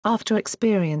after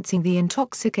experiencing the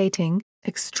intoxicating,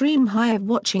 extreme high of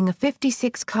watching a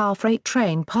 56-car freight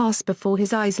train pass before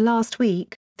his eyes last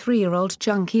week, 3-year-old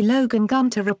Junkie Logan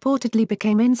Gunter reportedly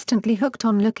became instantly hooked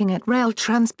on looking at rail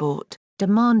transport,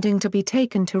 demanding to be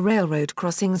taken to railroad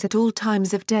crossings at all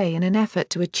times of day in an effort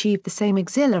to achieve the same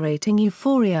exhilarating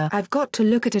euphoria. "I've got to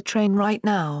look at a train right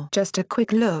now. Just a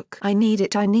quick look. I need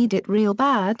it real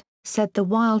bad," said the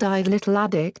wild-eyed little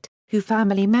addict, who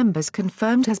family members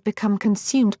confirmed has become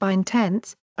consumed by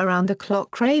intense, around-the-clock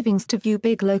cravings to view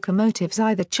big locomotives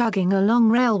either chugging along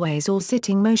railways or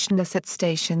sitting motionless at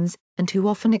stations, and who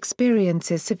often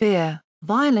experiences severe,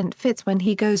 violent fits when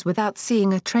he goes without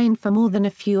seeing a train for more than a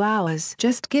few hours.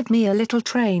 "Just give me a little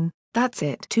train, that's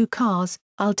it. 2 cars,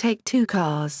 I'll take 2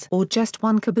 cars. Or just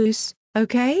 1 caboose,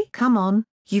 okay? Come on,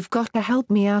 you've got to help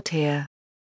me out here."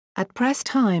 At press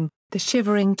time, the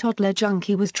shivering toddler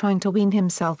junkie was trying to wean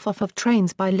himself off of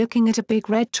trains by looking at a big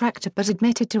red tractor but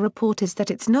admitted to reporters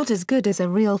that it's not as good as a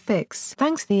real fix.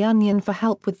 Thanks The Onion for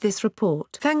help with this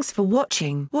report. Thanks for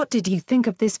watching. What did you think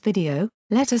of this video?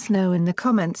 Let us know in the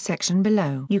comments section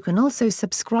below. You can also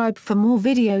subscribe for more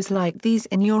videos like these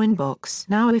in your inbox.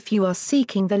 Now if you are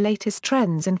seeking the latest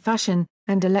trends in fashion,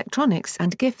 and electronics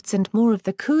and gifts and more of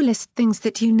the coolest things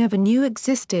that you never knew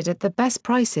existed at the best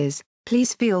prices,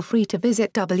 please feel free to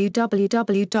visit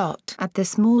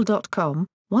www.atthismall.com.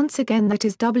 Once again, that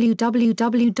is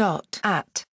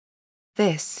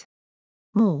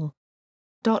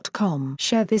www.atthismall.com.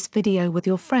 Share this video with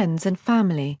your friends and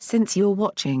family. Since you're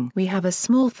watching, we have a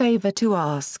small favor to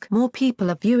ask. More people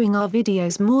are viewing our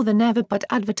videos more than ever, but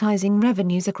advertising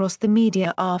revenues across the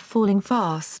media are falling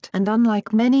fast. And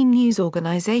unlike many news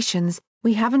organizations,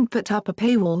 we haven't put up a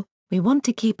paywall. We want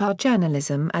to keep our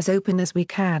journalism as open as we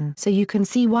can, so you can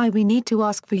see why we need to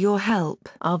ask for your help.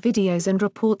 Our videos and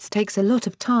reports takes a lot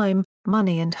of time,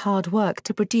 money and hard work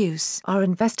to produce. Our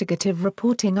investigative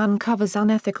reporting uncovers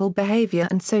unethical behavior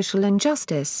and social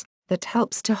injustice that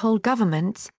helps to hold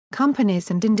governments, companies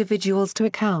and individuals to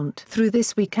account. Through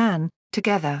this we can,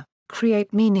 together,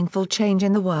 create meaningful change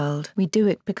in the world. We do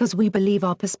it because we believe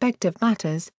our perspective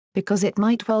matters, because it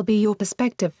might well be your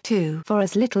perspective too. For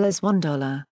as little as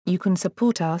 $1. You can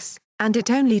support us, and it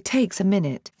only takes a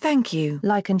minute. Thank you.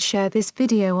 Like and share this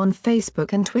video on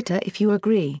Facebook and Twitter if you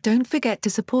agree. Don't forget to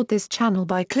support this channel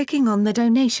by clicking on the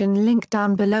donation link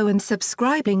down below and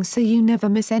subscribing so you never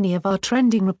miss any of our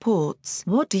trending reports.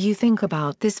 What do you think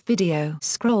about this video?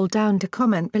 Scroll down to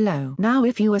comment below. Now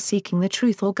if you are seeking the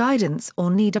truth or guidance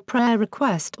or need a prayer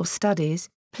request or studies,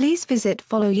 please visit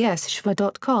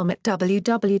followyeshua.com at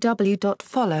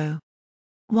www.followyeshua.com.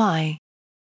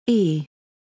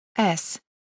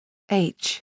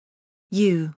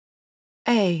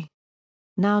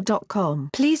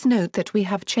 Please note that we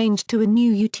have changed to a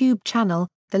new YouTube channel.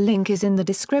 The link is in the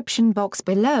description box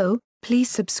below. Please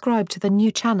subscribe to the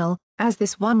new channel, as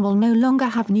this one will no longer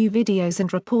have new videos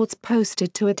and reports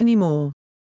posted to it anymore.